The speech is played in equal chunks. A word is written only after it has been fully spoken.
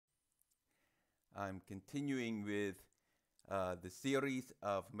I'm continuing with the series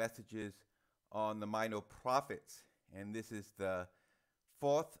of messages on the minor prophets, and this is the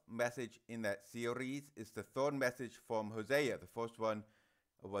fourth message in that series. It's the third message from Hosea. The first one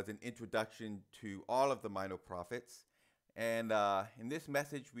was an introduction to all of the minor prophets, and in this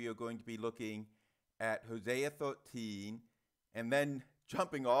message we are going to be looking at Hosea 13 and then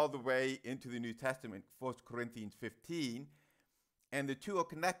jumping all the way into the New Testament, 1 Corinthians 15. And the two are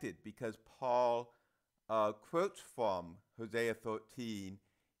connected because Paul quotes from Hosea 13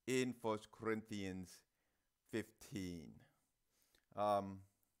 in 1 Corinthians 15. The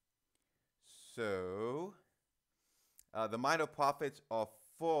minor prophets are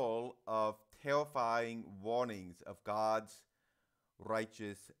full of terrifying warnings of God's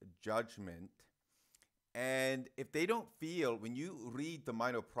righteous judgment. And if they don't feel, when you read the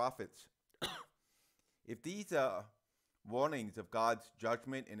minor prophets, if these are warnings of God's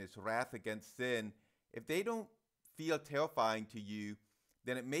judgment and his wrath against sin, if they don't feel terrifying to you,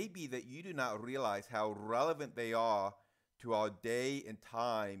 then it may be that you do not realize how relevant they are to our day and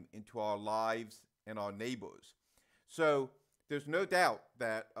time, into our lives and our neighbors. So there's no doubt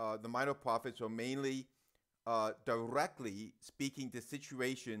that the minor prophets are mainly directly speaking to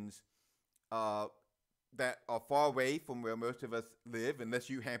situations that are far away from where most of us live, unless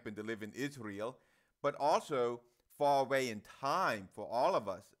you happen to live in Israel, but also far away in time for all of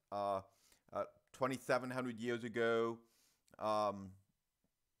us, 2,700 years ago. And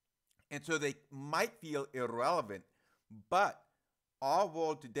so they might feel irrelevant, but our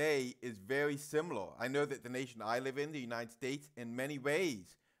world today is very similar. I know that the nation I live in, the United States, in many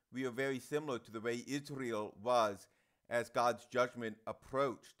ways, we are very similar to the way Israel was as God's judgment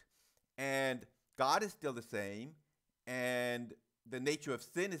approached. And God is still the same, and the nature of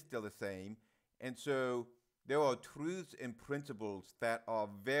sin is still the same. And so there are truths and principles that are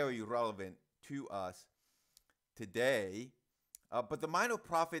very relevant to us today. But the minor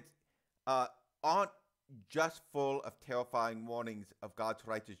prophets aren't just full of terrifying warnings of God's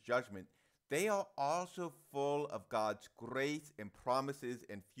righteous judgment. They are also full of God's grace and promises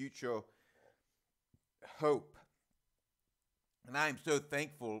and future hope. And I am so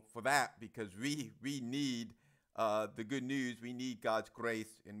thankful for that, because we need the good news. We need God's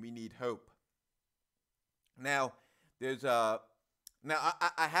grace, and we need hope. Now, I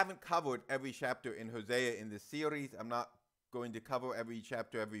haven't covered every chapter in Hosea in this series. I'm not going to cover every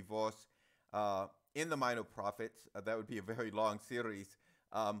chapter, every verse in the minor prophets. That would be a very long series.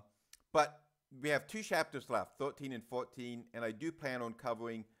 But we have two chapters left, 13 and 14, and I do plan on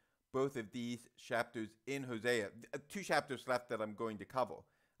covering both of these chapters in Hosea. Two chapters left that I'm going to cover.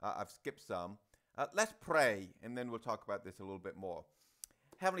 I've skipped some. Let's pray, and then we'll talk about this a little bit more.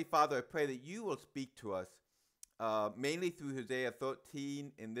 Heavenly Father, I pray that you will speak to us mainly through Hosea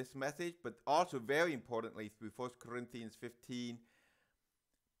 13 in this message, but also very importantly through 1 Corinthians 15,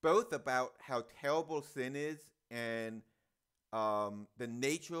 both about how terrible sin is and the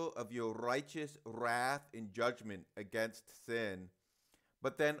nature of your righteous wrath and judgment against sin,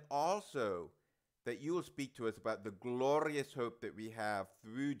 but then also that you will speak to us about the glorious hope that we have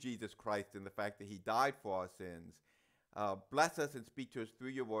through Jesus Christ and the fact that he died for our sins. Bless us and speak to us through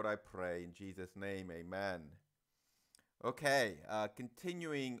your word, I pray. In Jesus' name, amen. Okay,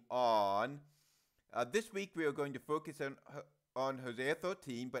 continuing on. This week we are going to focus on Hosea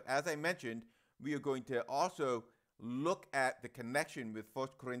 13, but as I mentioned, we are going to also look at the connection with 1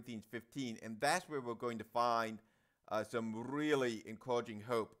 Corinthians 15, and that's where we're going to find some really encouraging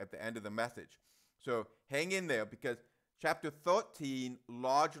hope at the end of the message. So hang in there, because chapter 13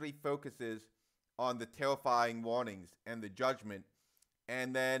 largely focuses on the terrifying warnings and the judgment.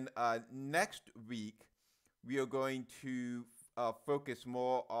 And then next week, we are going to focus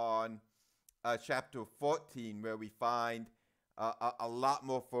more on chapter 14, where we find a lot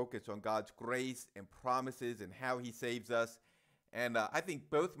more focus on God's grace and promises and how he saves us. And I think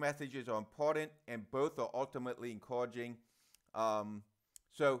both messages are important, and both are ultimately encouraging.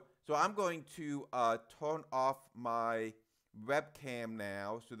 So I'm going to turn off my webcam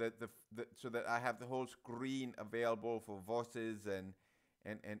now, so that so that I have the whole screen available for verses and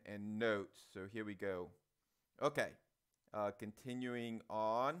notes. So here we go. Okay, continuing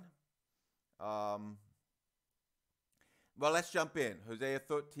on. Well, let's jump in. Hosea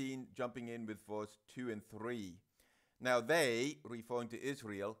 13, jumping in with verse 2 and 3. Now they, referring to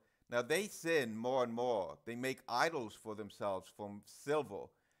Israel, now they sin more and more. They make idols for themselves from silver,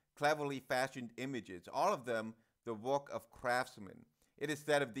 cleverly fashioned images, all of them the work of craftsmen. It is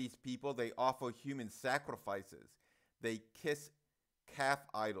said of these people, they offer human sacrifices. They kiss calf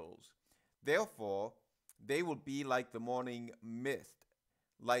idols. Therefore, they will be like the morning mist,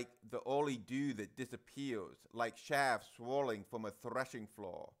 like the early dew that disappears, like chaff swirling from a threshing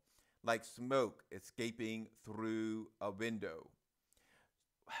floor, like smoke escaping through a window.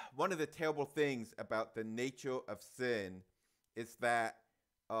 One of the terrible things about the nature of sin is that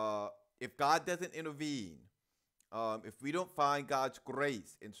uh, if God doesn't intervene, if we don't find God's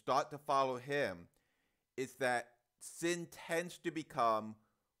grace and start to follow Him, it's that sin tends to become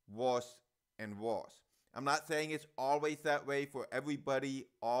worse and worse. I'm not saying it's always that way for everybody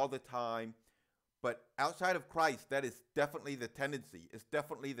all the time, but outside of Christ, that is definitely the tendency. It's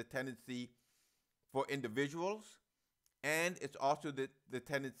definitely the tendency for individuals, and it's also the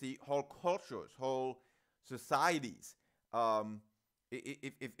tendency, whole cultures, whole societies.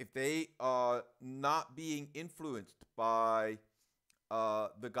 If they are not being influenced by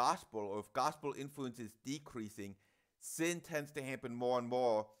the gospel, or if gospel influence is decreasing, sin tends to happen more and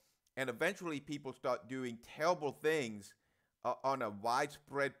more, and eventually people start doing terrible things on a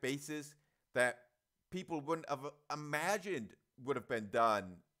widespread basis that people wouldn't have imagined would have been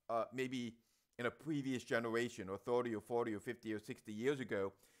done maybe in a previous generation, or 30 or 40 or 50 or 60 years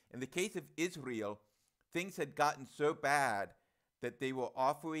ago. In the case of Israel, things had gotten so bad that they were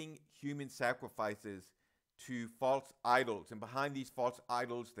offering human sacrifices to false idols. And behind these false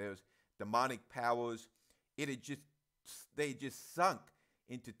idols, there's demonic powers. They just sunk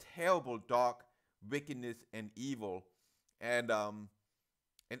into terrible, dark wickedness and evil. And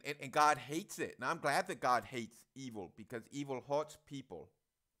God hates it. And I'm glad that God hates evil, because evil hurts people.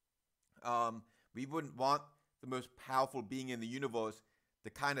 We wouldn't want the most powerful being in the universe to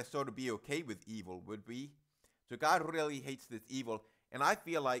kind of sort of be okay with evil, would we? So God really hates this evil. And I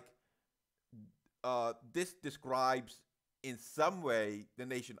feel like this describes in some way the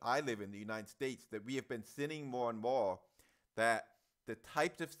nation I live in, the United States, that we have been sinning more and more, that the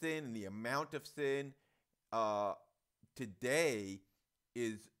types of sin and the amount of sin today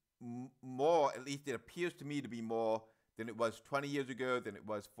is more, at least it appears to me to be more than it was 20 years ago, than it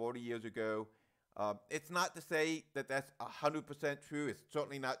was 40 years ago. It's not to say that that's 100% true. It's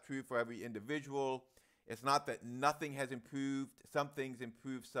certainly not true for every individual. It's not that nothing has improved. Some things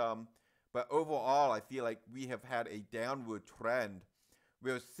improve some. But overall, I feel like we have had a downward trend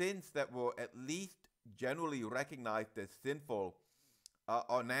where sins that were at least generally recognized as sinful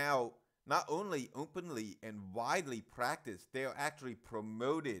are now not only openly and widely practiced, they are actually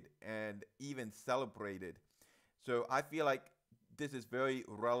promoted and even celebrated. So I feel like this is very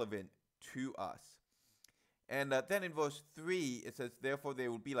relevant to us. And then in verse 3, it says, "Therefore they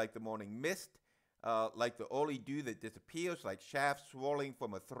will be like the morning mist, like the early dew that disappears, like chaff swirling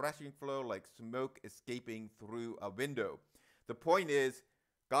from a threshing floor, like smoke escaping through a window." The point is,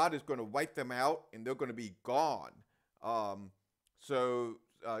 God is going to wipe them out, and they're going to be gone.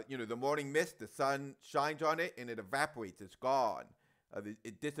 The morning mist, the sun shines on it, and it evaporates. It's gone.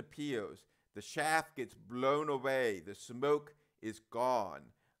 It disappears. The chaff gets blown away. The smoke is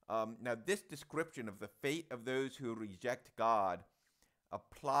gone. Now, this description of the fate of those who reject God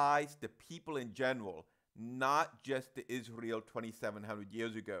applies to people in general, not just to Israel 2,700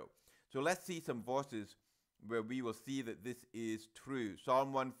 years ago. So let's see some verses where we will see that this is true.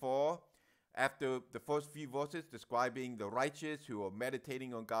 Psalm 1:4, after the first few verses describing the righteous who are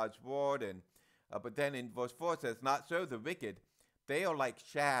meditating on God's word, but then in verse 4 it says, "Not so the wicked, they are like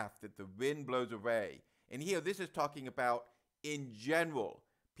chaff that the wind blows away." And here this is talking about, in general,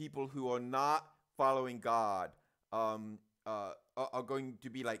 people who are not following God are going to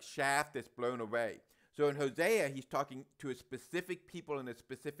be like chaff that's blown away. So in Hosea, he's talking to a specific people in a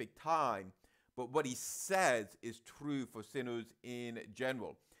specific time, but what he says is true for sinners in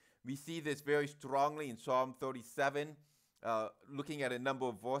general. We see this very strongly in Psalm 37, looking at a number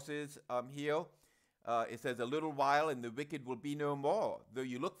of verses here. It says, "A little while and the wicked will be no more. Though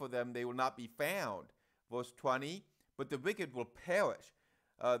you look for them, they will not be found." Verse 20, "But the wicked will perish.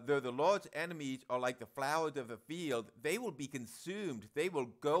 Though the Lord's enemies are like the flowers of the field, they will be consumed. They will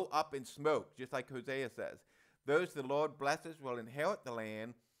go up in smoke," just like Hosea says. "Those the Lord blesses will inherit the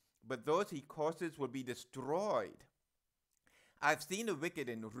land, but those he curses will be destroyed. I've seen a wicked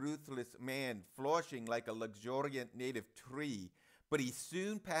and ruthless man flourishing like a luxuriant native tree, but he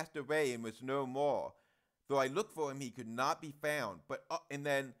soon passed away and was no more. Though I looked for him, he could not be found." And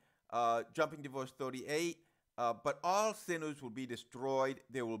then jumping to verse 38, "But all sinners will be destroyed.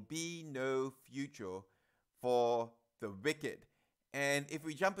 There will be no future for the wicked." And if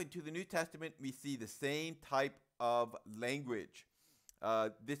we jump into the New Testament, we see the same type of language.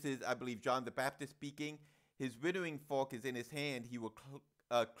 This is, I believe, John the Baptist speaking. "His winnowing fork is in his hand. He will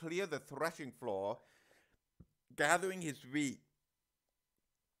clear the threshing floor, gathering his wheat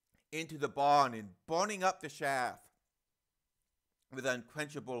into the barn and burning up the chaff with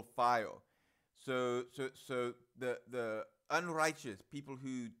unquenchable fire. So the unrighteous, people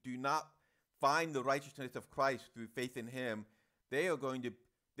who do not find the righteousness of Christ through faith in Him, they are going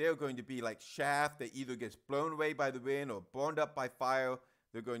to be like chaff that either gets blown away by the wind or burned up by fire.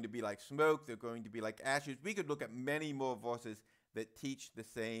 They're going to be like smoke. They're going to be like ashes. We could look at many more verses that teach the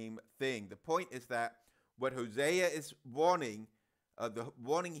same thing. The point is that what Hosea is warning, the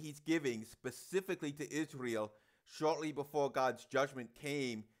warning he's giving specifically to Israel shortly before God's judgment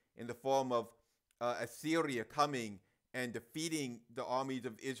came in the form of Assyria coming and defeating the armies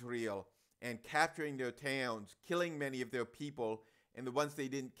of Israel and capturing their towns, killing many of their people, and the ones they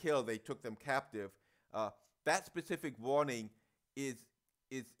didn't kill, they took them captive. That specific warning is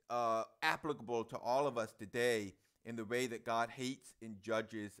applicable to all of us today in the way that God hates and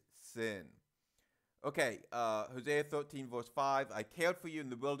judges sin. Okay, Hosea 13, verse 5, I cared for you in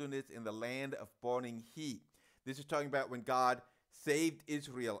the wilderness, in the land of burning heat. This is talking about when God saved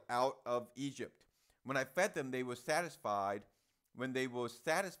Israel out of Egypt. When I fed them, they were satisfied. When they were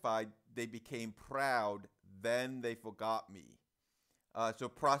satisfied, they became proud. Then they forgot me. So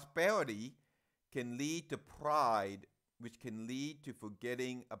prosperity can lead to pride, which can lead to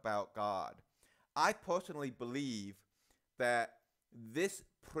forgetting about God. I personally believe that this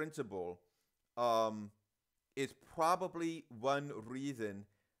principle is probably one reason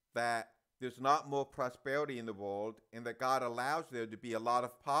that there's not more prosperity in the world and that God allows there to be a lot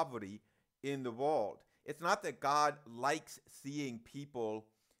of poverty in the world. It's not that God likes seeing people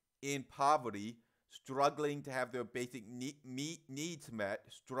in poverty, struggling to have their basic needs met,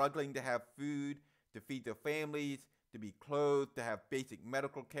 struggling to have food, to feed their families, to be clothed, to have basic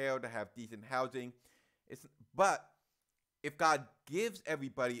medical care, to have decent housing. But if God gives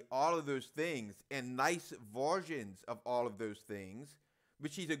everybody all of those things and nice versions of all of those things,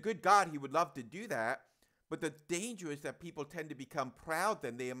 which He's a good God, He would love to do that. But the danger is that people tend to become proud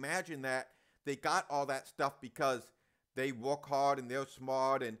then. They imagine that they got all that stuff because they work hard and they're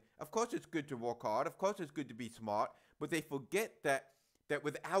smart. And of course it's good to work hard. Of course it's good to be smart. But they forget that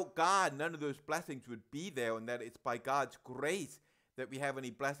without God, none of those blessings would be there, and that it's by God's grace that we have any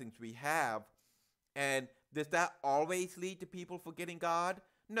blessings we have. And does that always lead to people forgetting God?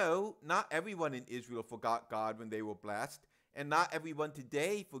 No, not everyone in Israel forgot God when they were blessed. And not everyone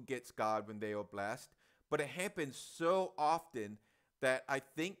today forgets God when they are blessed. But it happens so often that I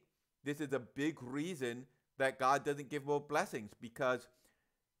think this is a big reason that God doesn't give more blessings. Because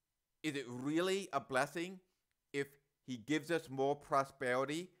is it really a blessing if He gives us more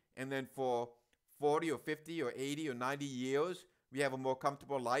prosperity and then for 40 or 50 or 80 or 90 years we have a more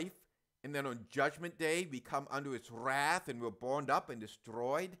comfortable life, and then on Judgment Day we come under His wrath and we're burned up and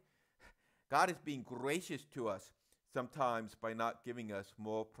destroyed? God is being gracious to us sometimes by not giving us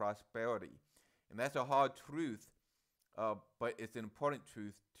more prosperity. And that's a hard truth, but it's an important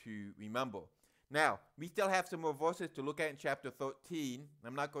truth to remember. Now, we still have some more verses to look at in chapter 13.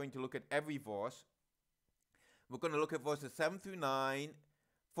 I'm not going to look at every verse. We're going to look at verses 7 through 9,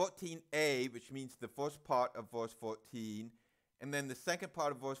 14a, which means the first part of verse 14, and then the second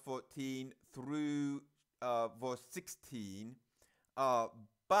part of verse 14 through verse 16.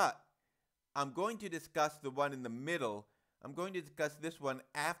 But I'm going to discuss the one in the middle. I'm going to discuss this one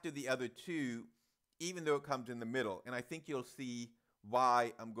after the other two, even though it comes in the middle. And I think you'll see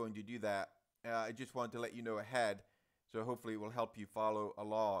why I'm going to do that. I just wanted to let you know ahead, so hopefully it will help you follow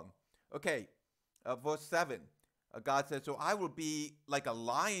along. Okay, verse 7. God says, so I will be like a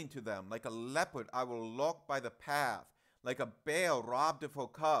lion to them, like a leopard I will lurk by the path, like a bear robbed of her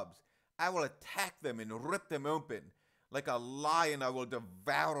cubs. I will attack them and rip them open. Like a lion I will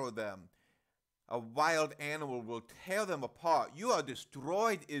devour them. A wild animal will tear them apart. You are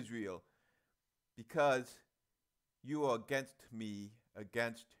destroyed, Israel, because you are against me,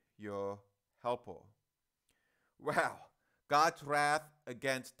 against your helper. Wow. God's wrath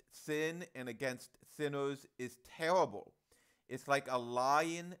against sin and against sinners is terrible. It's like a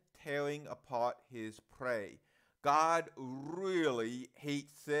lion tearing apart his prey. God really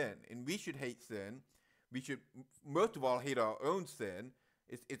hates sin, and we should hate sin. We should, most of all, hate our own sin.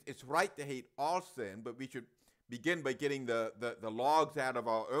 It's right to hate all sin, but we should begin by getting the logs out of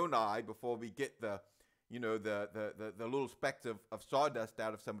our own eye before we get the little specks of sawdust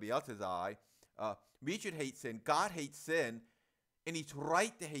out of somebody else's eye. We should hate sin. God hates sin, and He's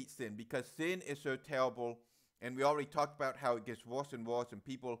right to hate sin because sin is so terrible. And we already talked about how it gets worse and worse, and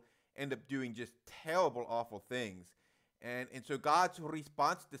people end up doing just terrible, awful things. And so God's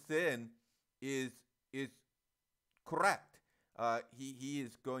response to sin is correct. He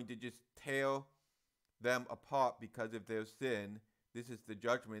is going to just tear them apart because of their sin. This is the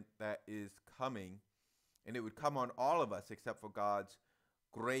judgment that is coming. and it would come on all of us except for God's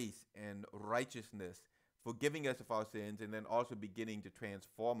grace and righteousness, forgiving us of our sins, and then also beginning to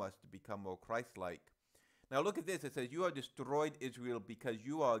transform us to become more Christ-like. Now look at this. It says, you are destroyed, Israel, because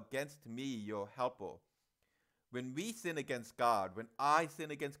you are against me, your helper. When we sin against God, when I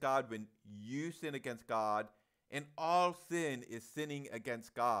sin against God, when you sin against God, and all sin is sinning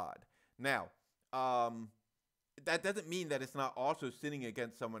against God. Now, that doesn't mean that it's not also sinning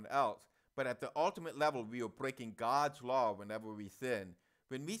against someone else, but at the ultimate level, we are breaking God's law whenever we sin.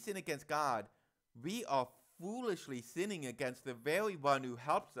 When we sin against God, we are foolishly sinning against the very one who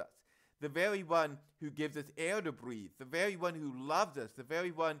helps us, the very one who gives us air to breathe, the very one who loves us, the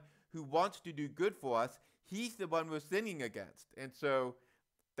very one who wants to do good for us. He's the one we're sinning against. And so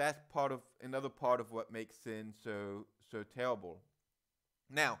that's another part of what makes sin so terrible.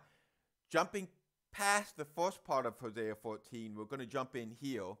 Now, jumping past the first part of Hosea 14, we're going to jump in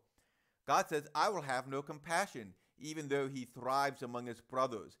here. God says, I will have no compassion, even though he thrives among his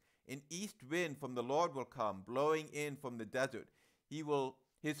brothers. An east wind from the Lord will come, blowing in from the desert.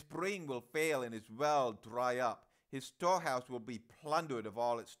 His spring will fail and his well dry up. His storehouse will be plundered of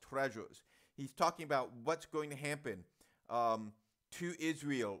all its treasures. He's talking about what's going to happen to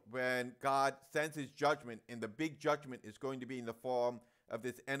Israel when God sends his judgment, and the big judgment is going to be in the form of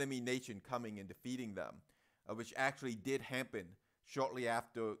this enemy nation coming and defeating them, which actually did happen shortly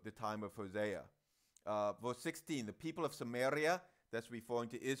after the time of Hosea. Verse 16, the people of Samaria, that's referring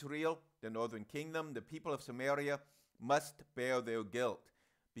to Israel, the northern kingdom, the people of Samaria must bear their guilt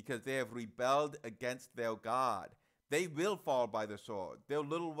because they have rebelled against their God. They will fall by the sword. Their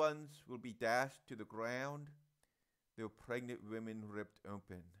little ones will be dashed to the ground, their pregnant women ripped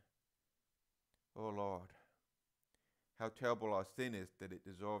open. Oh Lord, how terrible our sin is that it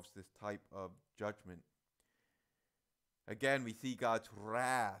deserves this type of judgment. Again, we see God's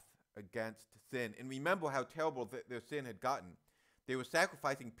wrath against sin. And remember how terrible their sin had gotten. They were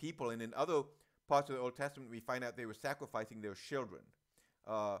sacrificing people, and in other parts of the Old Testament, we find out they were sacrificing their children.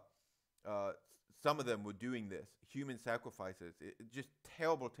 Some of them were doing this, human sacrifices. Just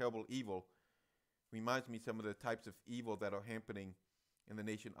terrible, terrible evil. Reminds me some of the types of evil that are happening in the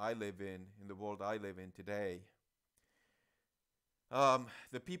nation I live in the world I live in today.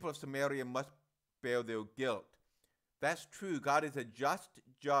 The people of Samaria must bear their guilt. That's true. God is a just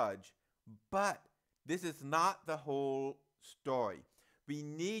judge, but this is not the whole story. We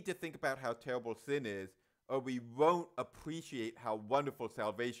need to think about how terrible sin is, or we won't appreciate how wonderful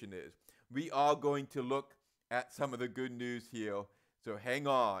salvation is. We are going to look at some of the good news here, so hang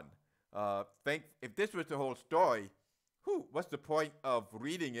on. If this was the whole story, what's the point of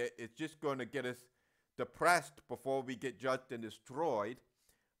reading it? It's just going to get us depressed before we get judged and destroyed.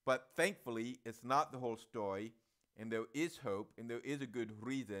 But thankfully, it's not the whole story, and there is hope, and there is a good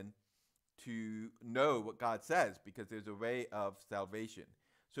reason to know what God says, because there's a way of salvation.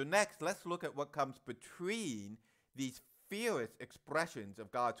 So next, let's look at what comes between these fierce expressions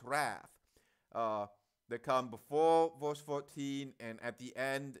of God's wrath that come before verse 14 and at the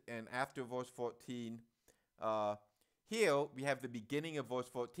end and after verse 14. Here we have the beginning of verse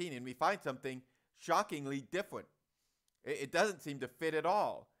 14, and we find something shockingly different. It doesn't seem to fit at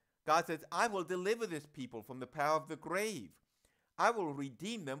all. God says, I will deliver this people from the power of the grave. I will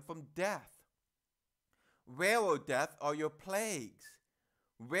redeem them from death. Where, O death, are your plagues?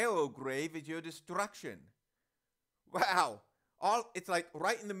 Where, O grave, is your destruction? Wow. It's like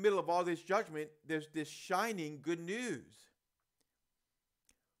right in the middle of all this judgment, there's this shining good news.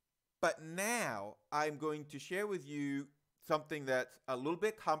 But now I'm going to share with you something that's a little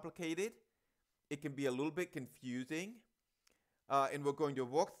bit complicated. It can be a little bit confusing. And we're going to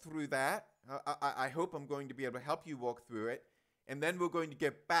walk through that. I hope I'm going to be able to help you walk through it. And then we're going to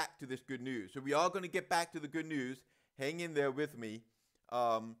get back to this good news. So we are going to get back to the good news. Hang in there with me.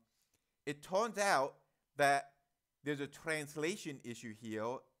 It turns out that there's a translation issue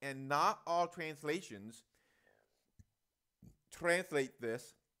here, and not all translations translate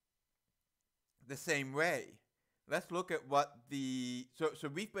this the same way. Let's look at what so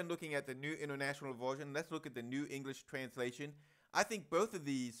we've been looking at the New International Version. Let's look at the New English Translation. I think both of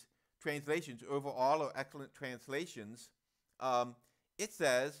these translations overall are excellent translations. It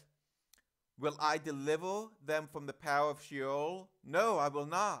says, will I deliver them from the power of Sheol? No, I will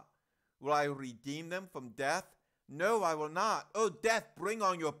not. Will I redeem them from death? No, I will not. Oh, death, bring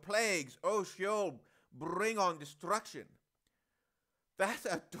on your plagues. Oh, Sheol, bring on destruction. That's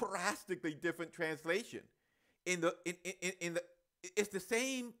a drastically different translation. It's the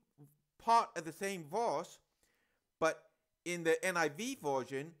same part of the same verse, but in the NIV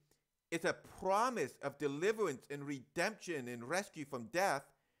version, it's a promise of deliverance and redemption and rescue from death.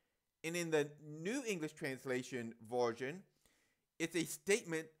 And in the New English Translation version, it's a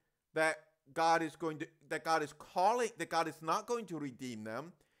statement that God is not going to redeem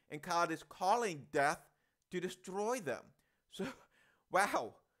them, and God is calling death to destroy them. So,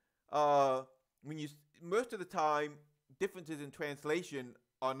 wow. When you Most of the time, differences in translation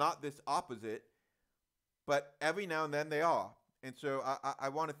are not this opposite, but every now and then they are. And so I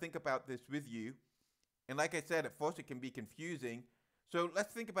want to think about this with you. And like I said, at first it can be confusing. So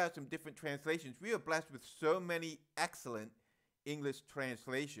let's think about some different translations. We are blessed with so many excellent English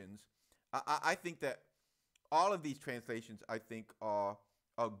translations. I think that all of these translations, I think, are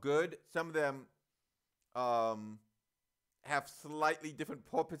good. Some of them have slightly different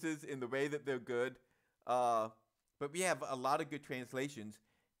purposes in the way that they're good. But we have a lot of good translations.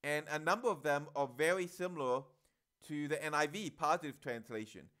 And a number of them are very similar to the NIV, positive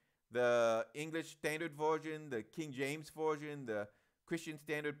translation. The English Standard Version, the King James Version, the Christian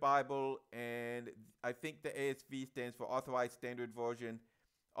Standard Bible, and I think the ASV stands for Authorized Standard Version,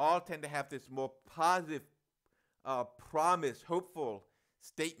 all tend to have this more positive, promise, hopeful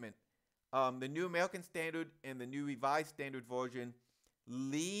statement. The New American Standard and the New Revised Standard Version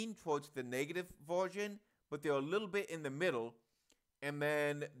lean towards the negative version, but they're a little bit in the middle. And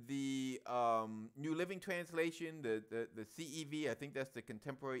then the New Living Translation, the CEV, I think that's the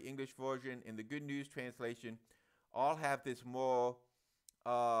Contemporary English Version, and the Good News Translation, all have this more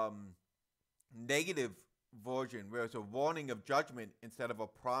negative version, where it's a warning of judgment instead of a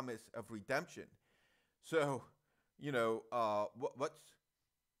promise of redemption. So,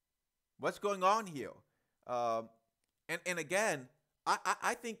 what's going on here? And again,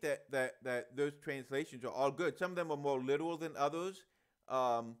 I think that those translations are all good. Some of them are more literal than others,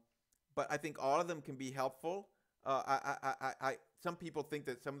 but I think all of them can be helpful. Some people think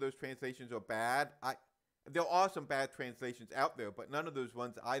that some of those translations are bad. There are some bad translations out there, but none of those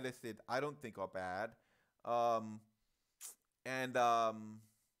ones I listed I don't think are bad.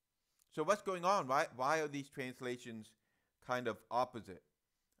 So what's going on? Why are these translations kind of opposite?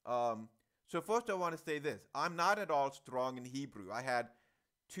 So first I want to say this. I'm not at all strong in Hebrew. I had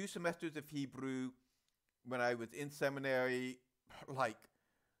 2 semesters of Hebrew when I was in seminary, like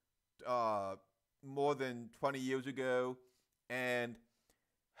more than 20 years ago. And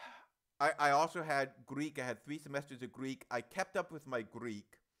I also had Greek. I had 3 semesters of Greek. I kept up with my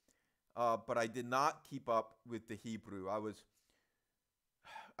Greek, but I did not keep up with the Hebrew. I was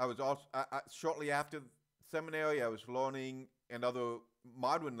also, shortly after seminary, I was learning another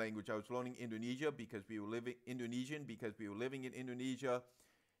modern language. I was learning Indonesian because we were living in Indonesia,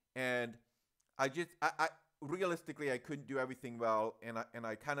 and I realistically I couldn't do everything well, and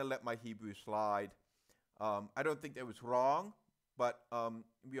I kind of let my Hebrew slide. I don't think that was wrong, but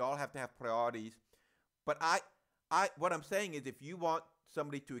we all have to have priorities. But what I'm saying is, if you want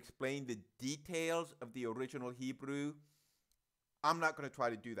somebody to explain the details of the original Hebrew, I'm not going to try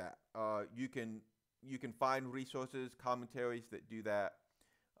to do that. You can find resources, commentaries that do that.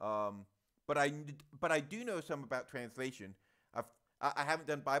 But I do know some about translation. I haven't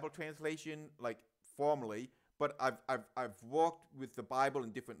done Bible translation like formally, but I've worked with the Bible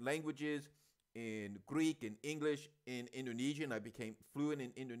in different languages, in Greek, in English, in Indonesian. I became fluent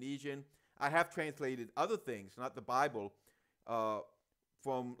in Indonesian. I have translated other things, not the Bible,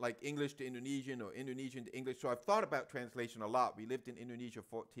 from like English to Indonesian or Indonesian to English. So I've thought about translation a lot. We lived in Indonesia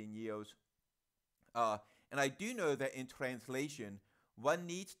 14 years. And I do know that in translation, one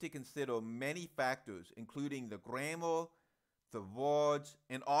needs to consider many factors, including the grammar, the words,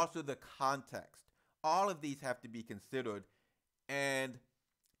 and also the context. All of these have to be considered. And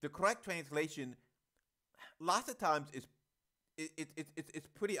the correct translation, lots of times, it's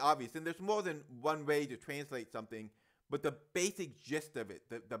pretty obvious. And there's more than one way to translate something, but the basic gist of it,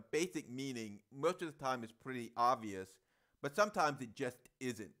 the basic meaning, most of the time is pretty obvious. But sometimes it just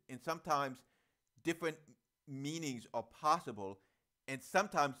isn't. And sometimes different meanings are possible, and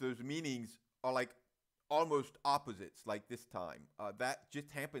sometimes those meanings are like almost opposites, like this time. That just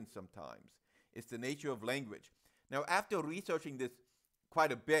happens sometimes. It's the nature of language. Now, after researching this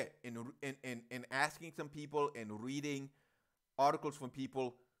quite a bit and asking some people and reading articles from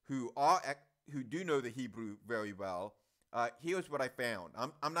people who do know the Hebrew very well, here's what I found.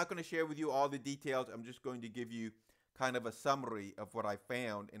 I'm not going to share with you all the details. I'm just going to give you kind of a summary of what I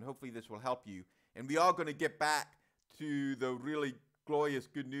found, and hopefully this will help you. And we are going to get back to the really glorious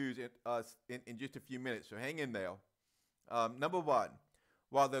good news in just a few minutes, so hang in there. Number 1,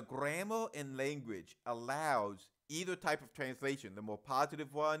 while the grammar and language allows either type of translation, the more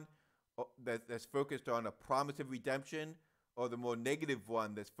positive one that's focused on a promise of redemption, or the more negative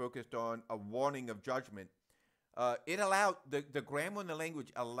one that's focused on a warning of judgment, The grammar and the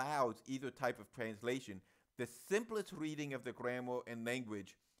language allows either type of translation. The simplest reading of the grammar and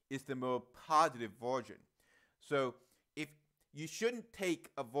language is the more positive version. So if you shouldn't take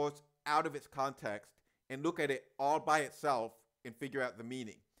a verse out of its context and look at it all by itself and figure out the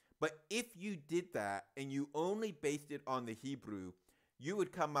meaning. But if you did that and you only based it on the Hebrew, you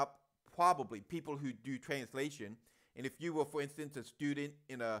would come up, probably, people who do translation, and if you were, for instance, a student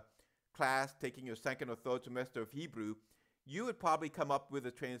in a class taking your second or third semester of Hebrew, you would probably come up with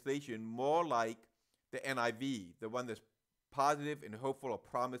a translation more like the NIV, the one that's positive and hopeful, a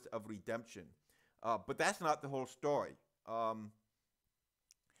promise of redemption. But that's not the whole story.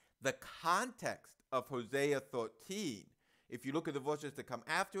 The context of Hosea 13, if you look at the verses that come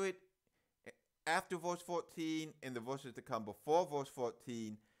after it, after verse 14, and the verses that come before verse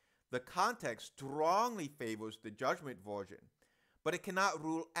 14, the context strongly favors the judgment version. But it cannot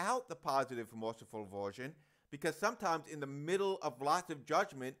rule out the positive, merciful version, because sometimes in the middle of lots of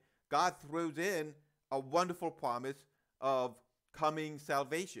judgment, God throws in a wonderful promise of coming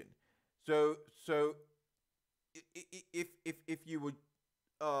salvation. So if you were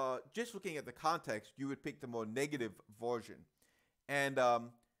just looking at the context, you would pick the more negative version. And there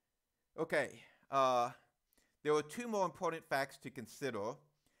were two more important facts to consider.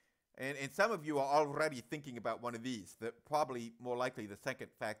 And some of you are already thinking about one of these, probably more likely the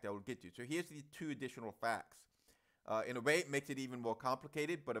second fact I will get to. So here's the two additional facts. In a way, it makes it even more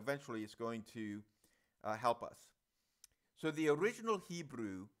complicated, but eventually it's going to help us. So the original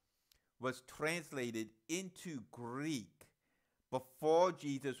Hebrew was translated into Greek before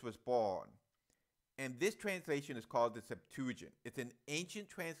Jesus was born. And this translation is called the Septuagint. It's an ancient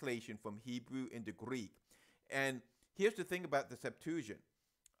translation from Hebrew into Greek. And here's the thing about the Septuagint.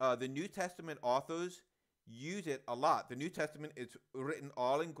 The New Testament authors use it a lot. The New Testament is written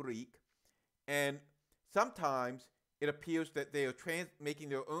all in Greek, and sometimes it appears that they are making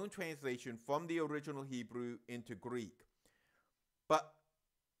their own translation from the original Hebrew into Greek. But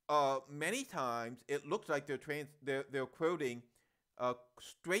many times it looks like they're quoting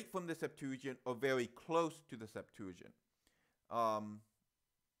straight from the Septuagint or very close to the Septuagint. Now,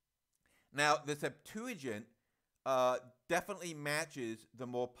 the Septuagint definitely matches the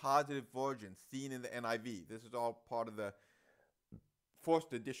more positive version seen in the NIV. This is all part of the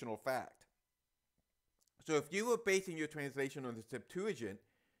first additional fact. So if you were basing your translation on the Septuagint,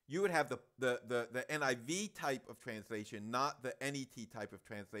 you would have the NIV type of translation, not the NET type of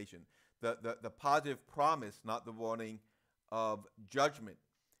translation. The positive promise, not the warning of judgment.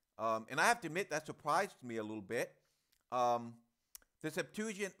 And I have to admit that surprised me a little bit. The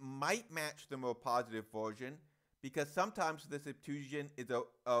Septuagint might match the more positive version, because sometimes the Septuagint is a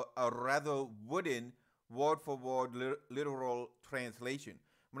rather wooden, word-for-word literal translation.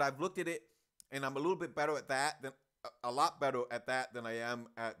 When I've looked at it, and I'm a little bit better at that, a lot better at that than I am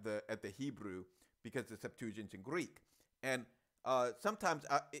at the Hebrew, because the Septuagint's in Greek. And sometimes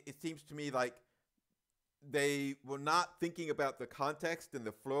it seems to me like they were not thinking about the context and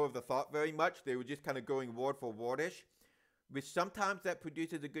the flow of the thought very much. They were just kind of going word for wordish, which sometimes that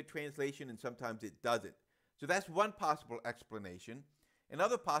produces a good translation and sometimes it doesn't. So that's one possible explanation.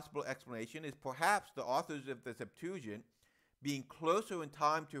 Another possible explanation is perhaps the authors of the Septuagint, being closer in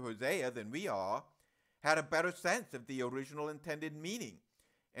time to Hosea than we are, had a better sense of the original intended meaning.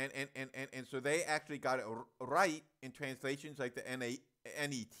 And so they actually got it right in translations like the NET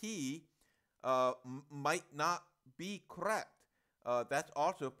might not be correct. That's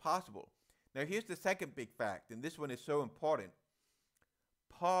also possible. Now here's the second big fact, and this one is so important.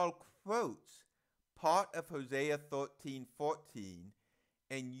 Paul quotes part of Hosea 13:14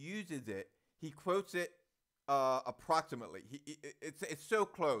 and uses it. He quotes it approximately. It's so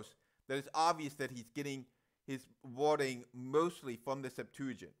close that it's obvious that he's getting his wording mostly from the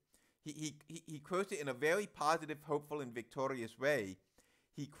Septuagint. He quotes it in a very positive, hopeful, and victorious way.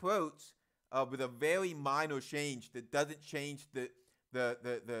 He quotes with a very minor change that doesn't change the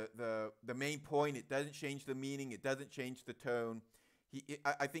main point. It doesn't change the meaning. It doesn't change the tone.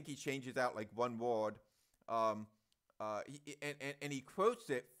 I think he changes out like one word, and he quotes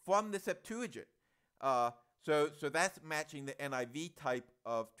it from the Septuagint. So that's matching the NIV type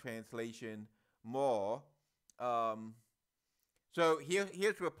of translation more. So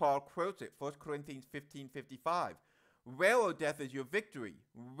here's where Paul quotes it, 1 Corinthians 15:55. Where, O death, is your victory?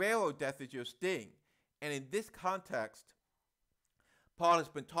 Where, O death, is your sting? And in this context, Paul has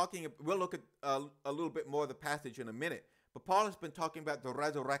been talking, we'll look at a little bit more of the passage in a minute, but Paul has been talking about the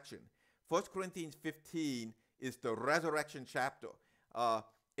resurrection. 1 Corinthians 15 is the resurrection chapter.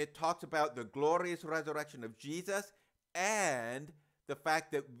 It talks about the glorious resurrection of Jesus and the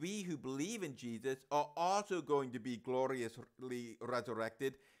fact that we who believe in Jesus are also going to be gloriously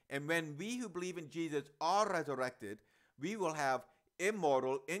resurrected. And when we who believe in Jesus are resurrected, we will have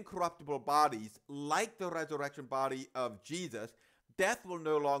immortal, incorruptible bodies like the resurrection body of Jesus. Death will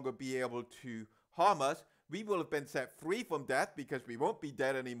no longer be able to harm us. We will have been set free from death because we won't be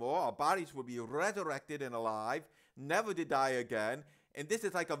dead anymore. Our bodies will be resurrected and alive, never to die again. And this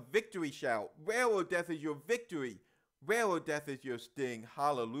is like a victory shout. Where, O death, is your victory? Where, O death, is your sting?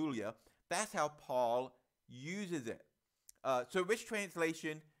 Hallelujah. That's how Paul uses it. So which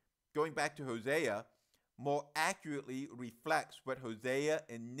translation, going back to Hosea, more accurately reflects what Hosea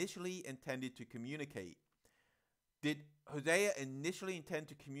initially intended to communicate? Did Hosea initially intend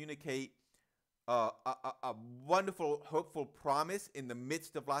to communicate a wonderful, hopeful promise in the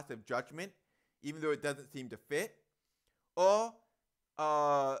midst of lots of judgment, even though it doesn't seem to fit? Or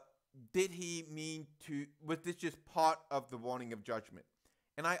did he mean to, was this just part of the warning of judgment?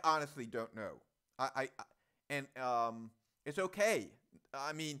 And I honestly don't know. It's okay.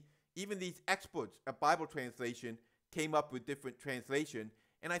 I mean, even these experts at Bible translation came up with different translation.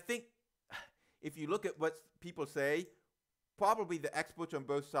 And I think if you look at what people say, probably the experts on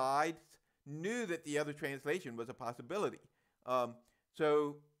both sides knew that the other translation was a possibility.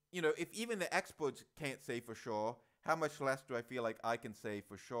 So, you know, if even the experts can't say for sure, how much less do I feel like I can say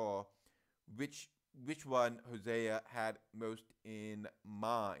for sure which one Hosea had most in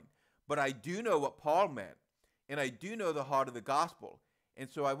mind? But I do know what Paul meant, and I do know the heart of the gospel. And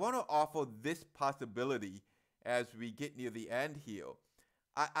so I want to offer this possibility as we get near the end here.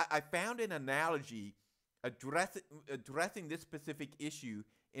 I found an analogy addressing this specific issue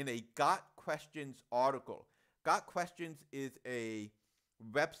in a Got Questions article. Got Questions is a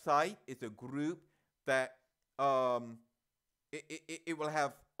website, it's a group that it will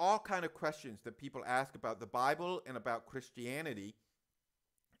have all kind of questions that people ask about the Bible and about Christianity.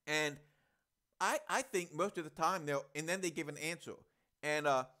 And I think most of the time and then they give an answer.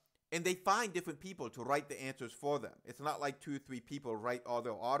 And they find different people to write the answers for them. It's not like 2 or 3 people write all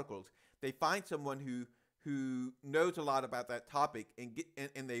their articles. They find someone who knows a lot about that topic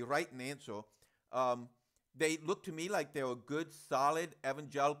and they write an answer. They look to me like they're a good, solid,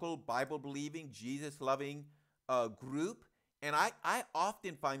 evangelical, Bible-believing, Jesus-loving group. And I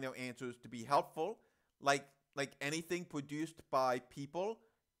often find their answers to be helpful. Like anything produced by people,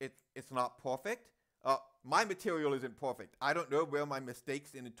 it's not perfect. My material isn't perfect. I don't know where my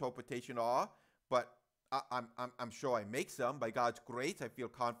mistakes in interpretation are, but I'm sure I make some. By God's grace, I feel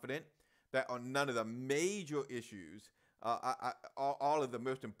confident that on none of the major issues, all of the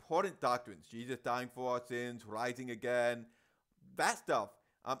most important doctrines, Jesus dying for our sins, rising again, that stuff,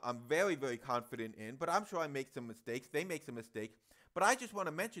 I'm very, very confident in, but I'm sure I make some mistakes. They make some mistakes. But I just want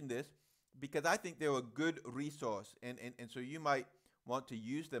to mention this because I think they're a good resource, and so you might want to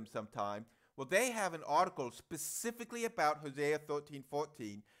use them sometime. Well, they have an article specifically about Hosea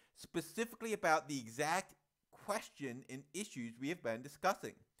 13:14, specifically about the exact question and issues we have been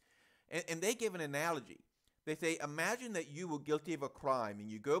discussing. And they give an analogy. They say, imagine that you were guilty of a crime and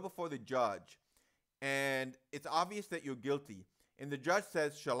you go before the judge and it's obvious that you're guilty. And the judge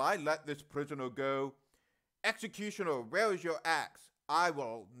says, shall I let this prisoner go? Executioner, where is your axe? I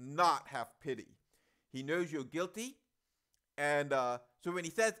will not have pity. He knows you're guilty. And so when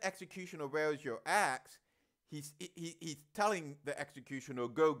he says, executioner, where is your axe? He's telling the executioner,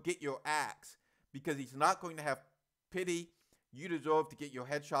 go get your axe, because he's not going to have pity. You deserve to get your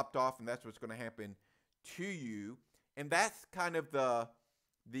head chopped off, and that's what's going to happen to you. And that's kind of the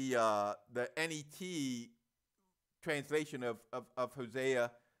NET translation of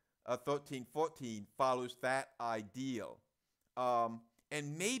Hosea 13:14 follows that ideal.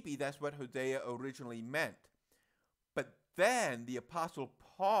 And maybe that's what Hosea originally meant. But then the Apostle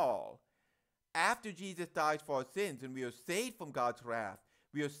Paul, after Jesus dies for our sins and we are saved from God's wrath,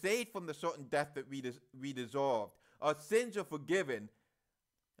 we are saved from the certain death that we deserved, our sins are forgiven.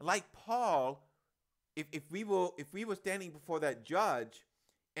 Like Paul, if we were standing before that judge,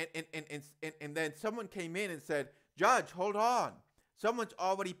 and then someone came in and said, Judge, hold on. Someone's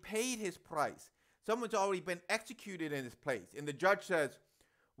already paid his price. Someone's already been executed in his place. And the judge says,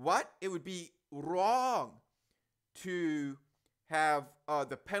 what? It would be wrong to have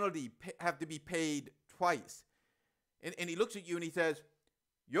the penalty have to be paid twice. And he looks at you and he says,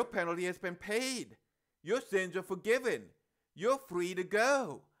 your penalty has been paid. Your sins are forgiven. You're free to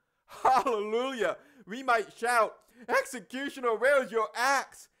go. Hallelujah. We might shout, executioner, where is your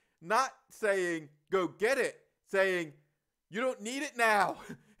axe? Not saying, go get it. Saying, you don't need it now.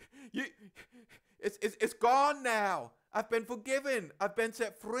 It's gone now. I've been forgiven. I've been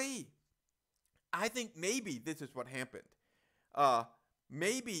set free. I think maybe this is what happened.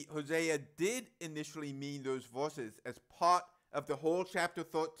 maybe Hosea did initially mean those verses as part of the whole chapter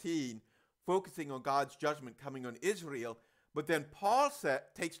 13, focusing on God's judgment coming on Israel. But then Paul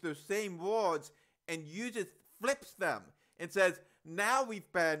takes those same words and flips them and says, now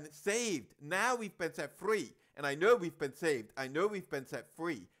we've been saved. Now we've been set free. And I know we've been saved. I know we've been set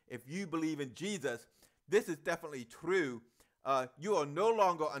free. If you believe in Jesus, this is definitely true. You are no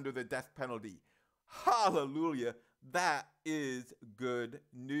longer under the death penalty. Hallelujah. That is good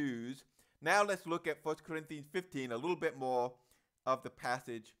news. Now let's look at 1 Corinthians 15, a little bit more of the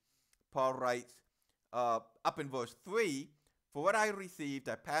passage. Paul writes up in verse 3, for what I received,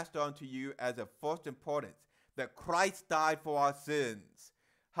 I passed on to you as of first importance, that Christ died for our sins.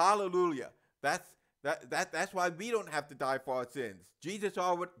 Hallelujah. That's why we don't have to die for our sins.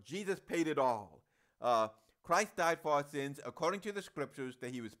 Jesus paid it all. Christ died for our sins according to the scriptures,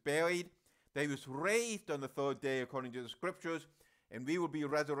 that he was buried, that he was raised on the third day according to the scriptures, and we will be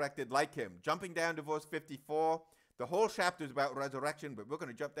resurrected like him. Jumping down to verse 54, the whole chapter is about resurrection, but we're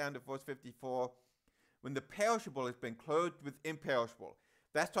going to jump down to verse 54. When the perishable has been clothed with imperishable.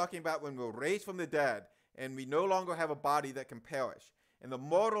 That's talking about when we're raised from the dead, and we no longer have a body that can perish, and the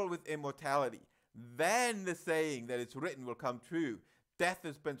mortal with immortality. Then the saying that it's written will come true. Death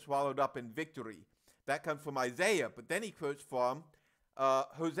has been swallowed up in victory. That comes from Isaiah, but then he quotes from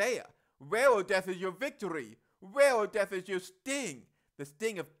Hosea. Where, O death, is your victory? Where, O death, is your sting? The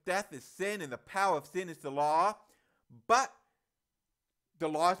sting of death is sin, and the power of sin is the law. But the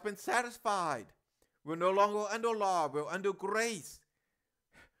law has been satisfied. We're no longer under law. We're under grace.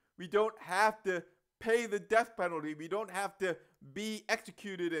 We don't have to pay the death penalty. We don't have to be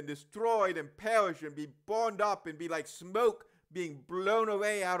executed and destroyed and perish and be burned up and be like smoke being blown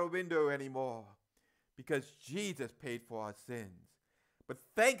away out a window anymore, because Jesus paid for our sins. But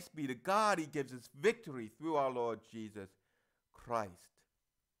thanks be to God, he gives us victory through our Lord Jesus Christ.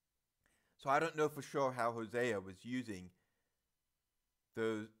 So I don't know for sure how Hosea was using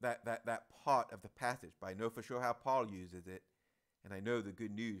that part of the passage, but I know for sure how Paul uses it, and I know the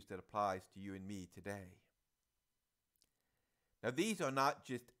good news that applies to you and me today. Now, these are not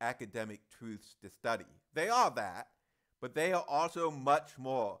just academic truths to study. They are that, but they are also much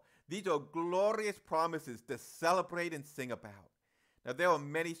more. These are glorious promises to celebrate and sing about. Now, there are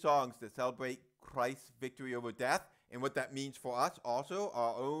many songs that celebrate Christ's victory over death and what that means for us also,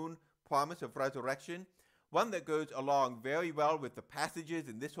 our own promise of resurrection. One that goes along very well with the passages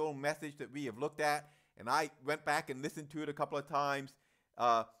in this whole message that we have looked at, and I went back and listened to it a couple of times,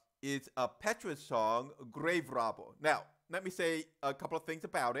 is Petra's song, Grave Robber. Now, let me say a couple of things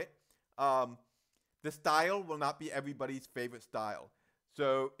about it. The style will not be everybody's favorite style.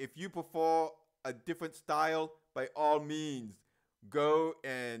 So if you prefer a different style, by all means, go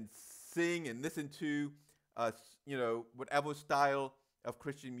and sing and listen to, whatever style of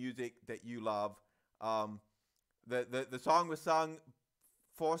Christian music that you love. The song was sung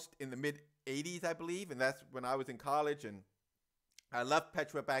first in the mid-'80s, I believe, and that's when I was in college, and I loved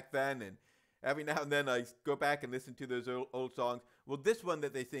Petra back then, and every now and then I go back and listen to those old songs. Well, this one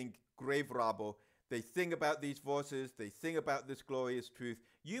that they sing, Grave Robber, they sing about these verses, they sing about this glorious truth.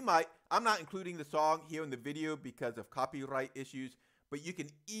 I'm not including the song here in the video because of copyright issues, but you can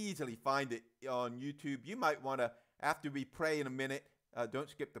easily find it on YouTube. You might want to, after we pray in a minute, don't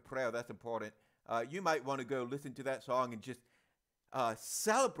skip the prayer, that's important. You might want to go listen to that song and just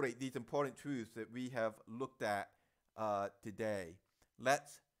celebrate these important truths that we have looked at today.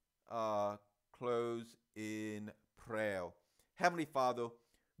 Let's close in prayer. Heavenly Father,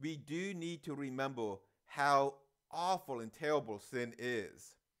 we do need to remember how awful and terrible sin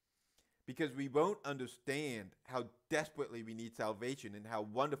is, because we won't understand how desperately we need salvation and how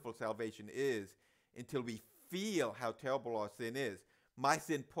wonderful salvation is until we feel how terrible our sin is. My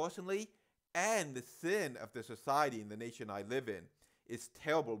sin personally, and the sin of the society and the nation I live in, is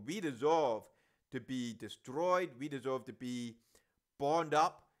terrible. We deserve to be destroyed. We deserve to be burned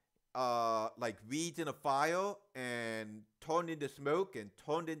up like weeds in a fire and turned into smoke and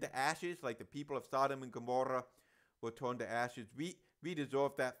turned into ashes, like the people of Sodom and Gomorrah were turned to ashes. We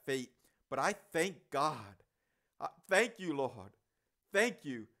deserve that fate. But I thank God. Thank you, Lord. Thank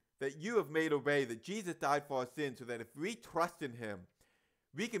you that you have made a way, that Jesus died for our sins, so that if we trust in him,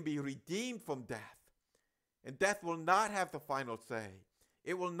 we can be redeemed from death. And death will not have the final say.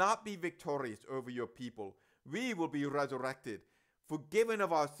 It will not be victorious over your people. We will be resurrected, forgiven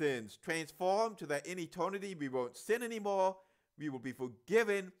of our sins, transformed so that in eternity we won't sin anymore. We will be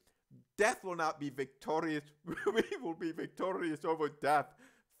forgiven. Death will not be victorious. We will be victorious over death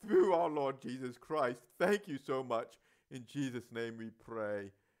through our Lord Jesus Christ. Thank you so much. In Jesus' name we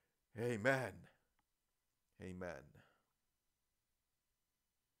pray. Amen. Amen.